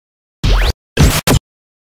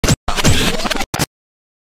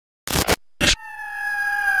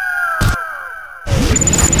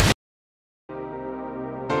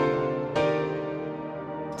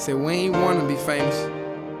Said we ain't wanna be famous,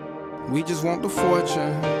 we just want the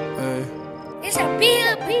fortune. It's a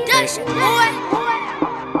big production, boy.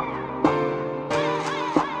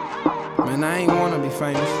 Man, I ain't wanna be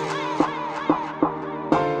famous.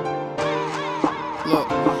 Look,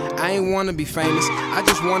 I ain't wanna be famous. I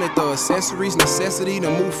just wanted the accessories, necessity to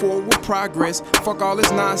move forward with progress. Fuck all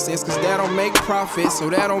this nonsense, cause that don't make profit, so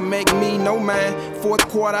that don't make me no mind. Fourth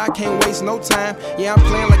quarter, I can't waste no time. Yeah, I'm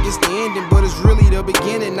playing like it's the ending, but it's really the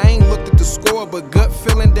beginning. I ain't looked at the score, but gut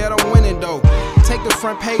feeling that I'm winning though. Take the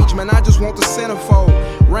front page, man, I just want the centerfold.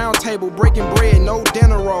 Round table, breaking bread, no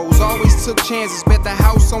dinner rolls. Always took chances, bet the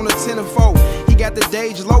house on the tenfold. He got the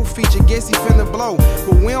Dage Low feature, guess he finna blow.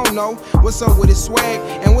 But we don't know what's up with his swag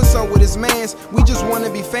and what's up with his mans. We just wanna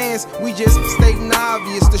be fans, we just stating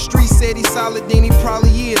obvious. The street said he's solid, then he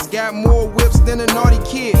probably is. Got more whips than a naughty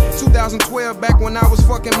kid. 2012, back when I was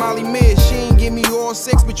fucking Molly Mid. She ain't give me all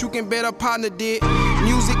sex, but you can bet her partner did.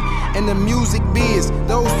 Music and the music biz,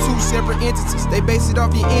 those two separate entities. They base it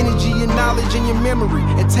off your energy, your knowledge, and your memory,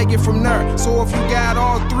 and take it from there. So if you got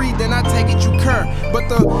all three, then I take it you cur. But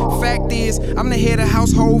the fact is, I'm the head of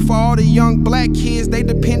household for all the young black kids. They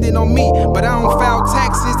dependent on me, but I don't file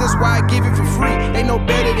taxes, that's why I give it for free. Ain't no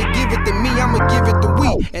better to give it than me, I'ma give it to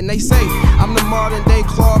we. And they say, I'm the modern day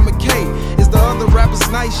Claude McKay. Is the other rappers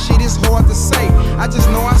nice? Shit is hard to say. I just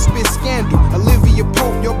know I spit scandal. Olivia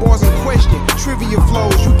Pope, your boys in question. Trivia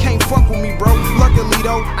flows, you can't fuck with me, bro. Luckily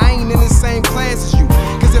though, I ain't in the same class as you.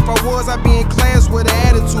 Cause if I was, I'd be in class with an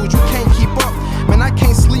attitude. You can't keep up, man, I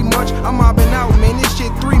can't sleep much. I'm mobbing out, man, this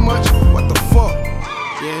shit 3 much. What the fuck?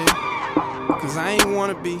 Yeah, cause I ain't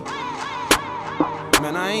wanna be.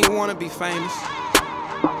 Man, I ain't wanna be famous.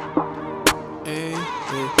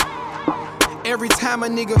 Every time a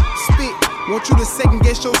nigga spit, want you to second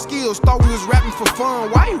guess your skills. Thought we was rapping for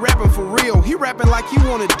fun, why he rapping for real? He rapping like he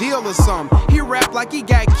want a deal or something. He rap like he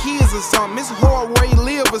got kids or something. It's hard where he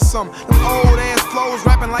live or something. Them old ass flows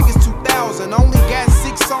rapping like it's 2000. Only got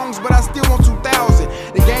 6 songs, but I still want 2000.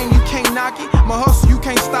 The game, you can't knock it. My hustle, you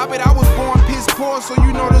can't stop it. I was born piss poor, so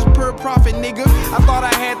you know this pure profit, nigga. I thought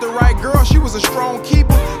I had the right girl, she was a strong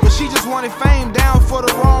keeper, but she just wanted fame down for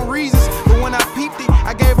the wrong reasons. But when I peeped it,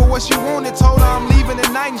 I gave her what she wanted. Told her I'm leaving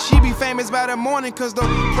tonight and she be famous by the morning. Cause the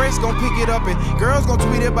press gon' pick it up and girls gon'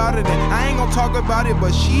 tweet about it. And I ain't gon' talk about it,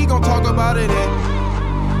 but she gon' talk about it.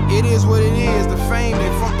 And it is what it is. The fame, they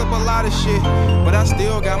fucked up a lot of shit, but I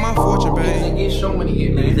still got my fortune,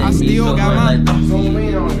 baby. I still got my zoom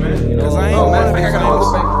in on it, man. Cause I ain't wanna be famous.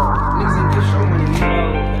 Niggas ain't get show money.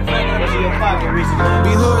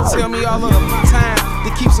 Be hood tell me all the time to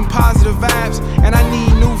keep some positive vibes, and I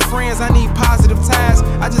need new friends, I need positive ties.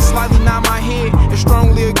 I just slightly nod my head and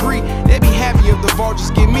strongly agree. They be happy if the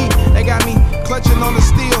vultures get me. They got me clutching on the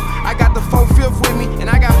steel.